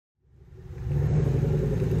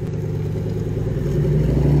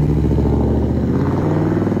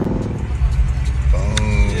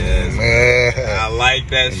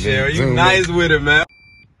man, Cheryl. You nice with it, man.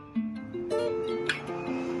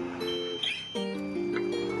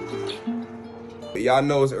 Y'all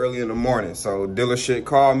know it's early in the morning, so dealership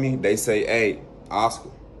called me. They say, hey, Oscar,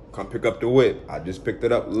 come pick up the whip. I just picked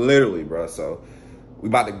it up, literally, bro. So we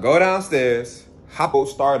about to go downstairs, hop on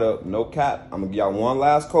startup, no cap. I'm gonna give y'all one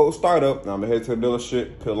last code startup, and I'm gonna head to the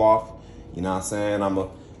dealership, peel off, you know what I'm saying? I'm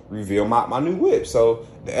gonna reveal my new whip. So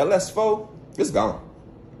the LS4, it's gone.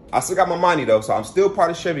 I still got my money though, so I'm still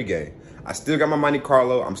part of Chevy gang. I still got my Monte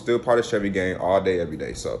Carlo. I'm still part of Chevy gang all day, every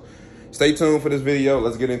day. So stay tuned for this video.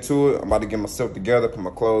 Let's get into it. I'm about to get myself together, put my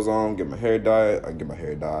clothes on, get my hair dyed. Get my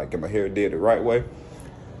hair did the right way.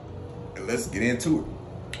 And let's get into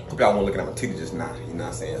it. Hope y'all weren't looking at my titty just now. You know what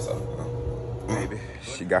I'm saying? So, maybe.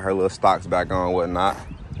 She got her little stocks back on, whatnot.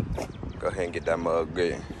 Go ahead and get that mug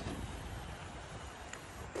good.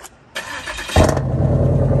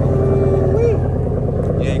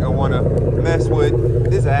 You ain't gonna wanna mess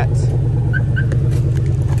with this act.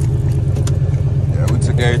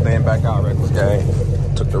 Took everything back out, Reckless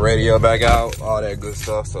gang. Took the radio back out, all that good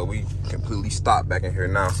stuff. So we completely stopped back in here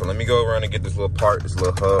now. So let me go around and get this little part, this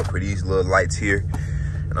little hub for these little lights here.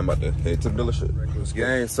 And I'm about to head to the dealership. Reckless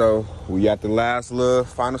gang. So we at the last little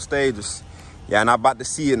final stages. Yeah, not about to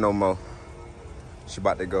see it no more. She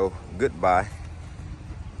about to go goodbye.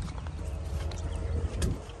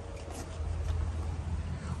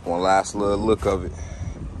 One last little look of it.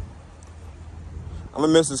 I'm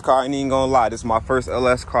gonna miss this car, I ain't even gonna lie. This is my first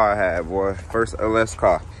LS car I had, boy. First LS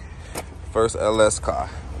car. First LS car.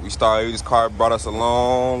 We started, this car brought us a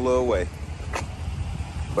long little way.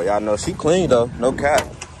 But y'all know she clean though, no cap.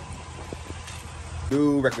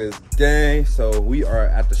 Dude, Reckless gang. So we are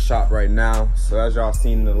at the shop right now. So as y'all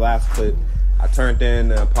seen in the last clip, I turned in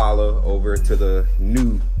the Impala over to the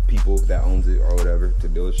new people that owns it or whatever, to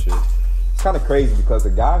dealership. It's kind of crazy because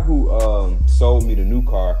the guy who sold me the new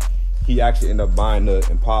car, he actually ended up buying the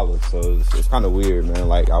Impala, so it's kind of weird, man.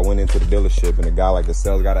 Like, I went into the dealership and the guy, like the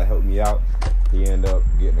sales guy that helped me out, he ended up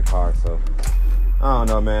getting the car. So I don't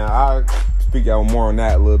know, man. I'll speak out more on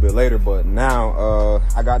that a little bit later, but now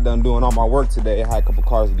I got done doing all my work today. I had a couple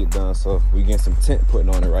cars to get done, so we getting some tint putting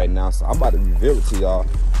on it right now. So I'm about to reveal it to y'all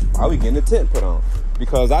why we getting the tint put on,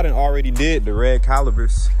 because I done already did the red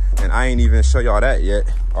calibers and I ain't even show y'all that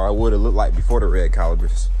yet, or I would have looked like before the red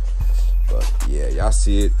calibers. But yeah, y'all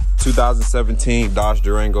see it. 2017 Dodge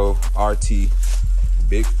Durango RT,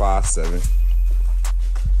 big 5.7.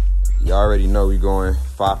 Y'all already know we going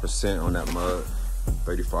 5% on that mud,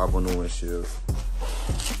 35 on the windshield.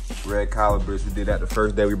 Red calibers, we did that the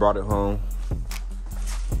first day we brought it home.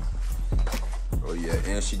 Oh yeah,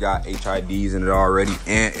 and she got HIDs in it already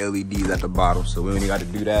and LEDs at the bottom, so we only got to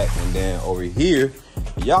do that. And then over here,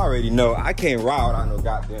 y'all already know I can't ride without no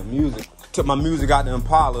goddamn music. Took my music out the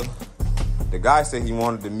Impala. The guy said he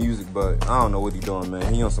wanted the music, but I don't know what he's doing,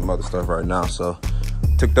 man. He on some other stuff right now, so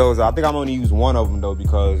took those out. I think I'm gonna use one of them though,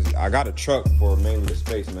 because I got a truck for mainly the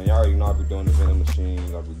space, man. Y'all already know I'll be doing the vending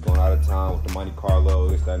machines. I'll be going out of town with the Monte Carlo,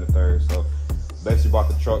 this, that, and the third. So basically bought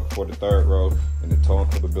the truck for the third row and the towing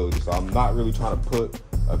capability. So I'm not really trying to put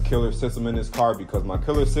a killer system in this car, because my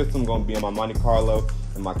killer system gonna be in my Monte Carlo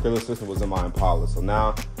and my killer system was in my Impala. So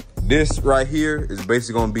now this right here is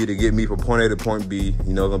basically gonna be to get me from point A to point B.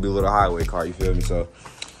 You know, it's gonna be a little highway car, you feel me? So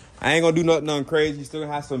I ain't gonna do nothing crazy. Still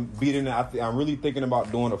gonna have some beat in it. I'm really thinking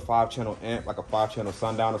about doing a 5-channel amp, like a 5-channel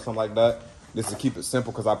sundown or something like that. Just to keep it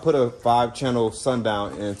simple, because I put a 5-channel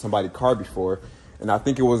sundown in somebody's car before, and I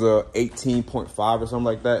think it was a 18.5 or something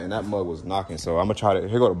like that, and that mug was knocking. So I'm gonna try to,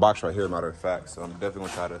 here go the box right here, matter of fact. So I'm definitely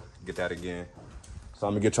gonna try to get that again. So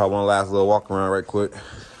I'm gonna get y'all one last little walk around right quick.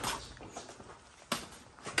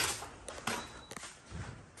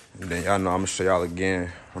 And then y'all know I'm gonna show y'all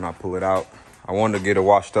again when I pull it out. I wanted to get it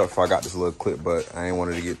washed up before I got this little clip, but I ain't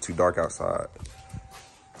wanted to get too dark outside.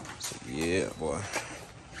 So yeah, boy.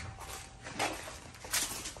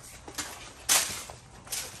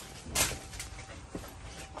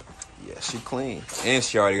 Yeah, she clean. And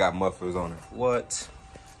she already got mufflers on her. What?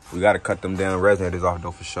 We gotta cut them down resonators off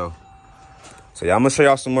though for sure. So yeah, I'm gonna show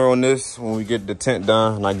y'all some more on this when we get the tint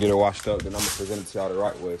done and I get it washed up. Then I'm gonna present it to y'all the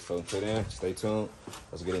right way. So until then, stay tuned.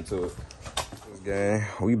 Let's get into it. Gang,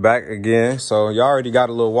 we back again. So y'all already got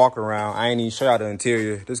a little walk around. I ain't even show y'all the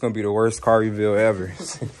interior. This is gonna be the worst car reveal ever.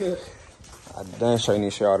 I done show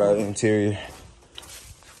y'all the interior.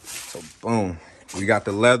 So boom, we got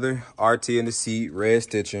the leather RT in the seat, red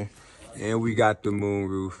stitching, and we got the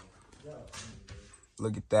moonroof.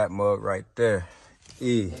 Look at that mug right there.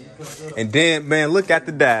 And then, man, look at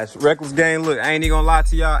the dash. Reckless gang, look, I ain't even gonna lie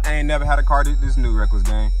to y'all. I ain't never had a car this new, Reckless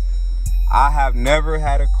gang. I have never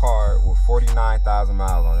had a car with 49,000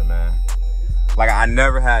 miles on it, man. Like, I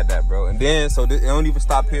never had that, bro. And then, so it don't even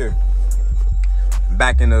stop here.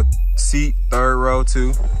 Back in the seat, 3rd row,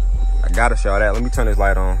 too. I gotta show that. Let me turn this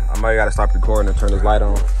light on. I might gotta stop recording and turn this light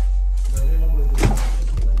on.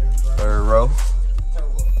 3rd row.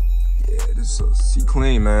 She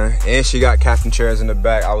clean, man. And she got captain chairs in the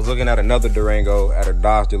back. I was looking at another Durango at a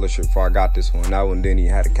Dodge dealership before I got this one. That one didn't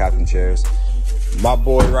even have the captain chairs. My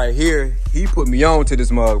boy right here, he put me on to this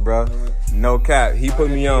mug, bro. No cap. He put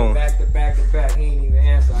me on. Back to back to back. He ain't even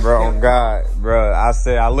answer. Bro, on God, bro.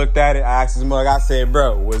 I looked at it, I asked his mug, I said,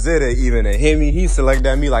 bro, was it even a Hemi? He selected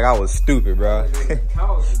at me like I was stupid, bro.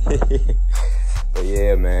 But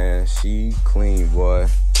yeah, man, she clean, boy.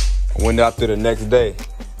 I went out there the next day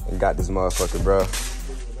and got this motherfucker, bro.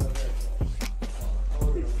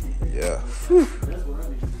 Yeah. Whew.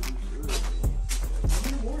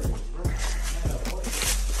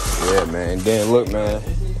 Yeah, man. And then look, man.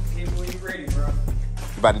 You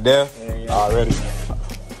about to death? Yeah. Already.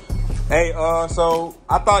 Hey, so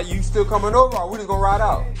I thought you still coming over, or we just gonna ride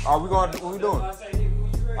out? Are we going? What we doing?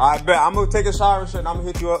 I bet I'm gonna take a shower and shit, and I'm gonna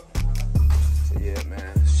hit you up. So yeah,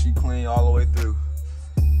 man. She clean all the way through.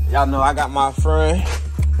 Y'all know I got my friend.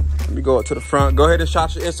 Let me go up to the front. Go ahead and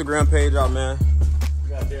shout your Instagram page out, man. You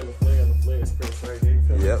got there, LS4 Express right there.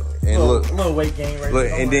 Yep. And look, little weight gain right look,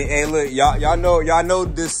 there. and then, hey, look, y'all know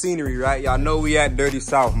this scenery, right? Y'all know we at Dirty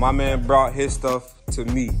South. My man brought his stuff to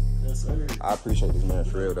me. Yes, sir. I appreciate this, man,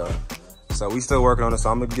 for real, though. So we still working on it. So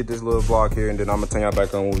I'm gonna get this little vlog here, and then I'm gonna turn y'all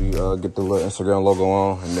back on when we get the little Instagram logo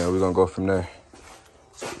on, and then we're gonna go from there.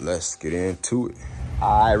 So let's get into it.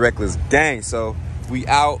 All right, Reckless Gang. So we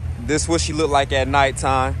out. This what she look like at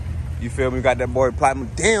nighttime. You feel me? We got that boy platinum.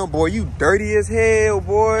 Damn, boy, you dirty as hell,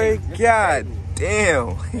 boy. Hey, God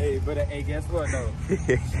damn. Hey, but hey, guess what though?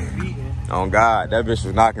 Oh God, that bitch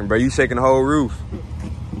was knocking, bro. You shaking the whole roof.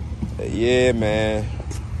 Yeah, man.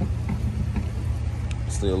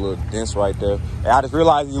 Still a little dense right there. Hey, I just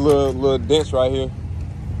realized you little dense right here.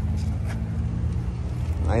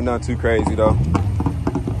 Ain't nothing too crazy though.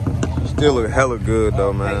 Still look hella good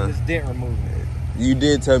though, man. This dent removing. You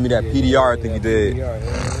did tell me that PDR, I think you did. PDR,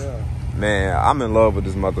 yeah. Man, I'm in love with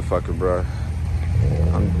this motherfucker, bro.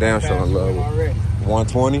 I'm damn sure in love with it.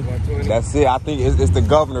 120? 120. That's it. I think it's the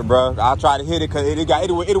governor, bro. I tried to hit it because it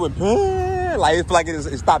went like it's like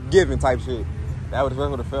it stopped giving type shit. That was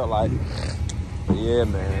what it felt like. But yeah,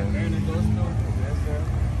 man.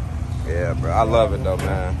 Yeah, bro. I love it though,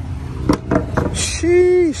 man.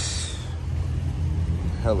 Sheesh.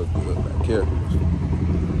 Hella good back here.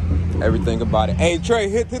 Everything about it. Hey, Trey,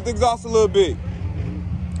 hit the exhaust a little bit.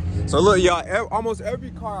 So look, y'all, almost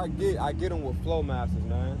every car I get them with flow masters,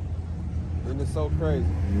 man. And it's so crazy.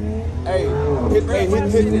 Hey, hit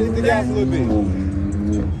the gas a little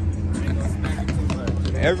bit.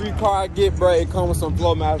 Every car I get, bro, it comes with some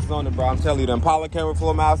flow masters on it, bro. I'm telling you, the Impala came with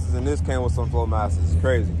flow masters, and this came with some flow masters. It's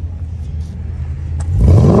crazy.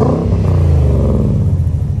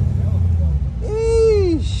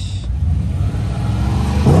 Eesh.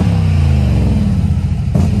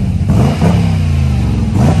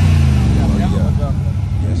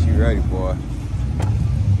 Yes, you ready, boy.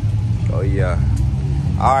 Oh, yeah.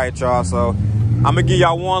 All right, y'all, so I'm gonna give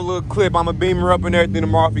y'all one little clip. I'm gonna beam her up and everything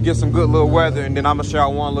tomorrow if we get some good little weather, and then I'm gonna show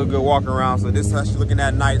y'all one little good walk around. So this is how she's looking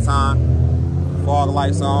at nighttime. Fog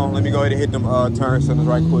lights on. Let me go ahead and hit them turn signals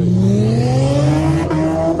right quick.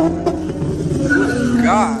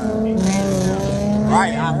 God.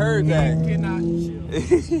 Right, I heard that.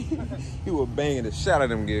 You were banging the shit out of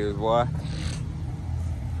them gears, boy.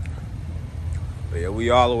 But yeah, we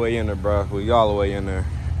all the way in there, bro. We all the way in there.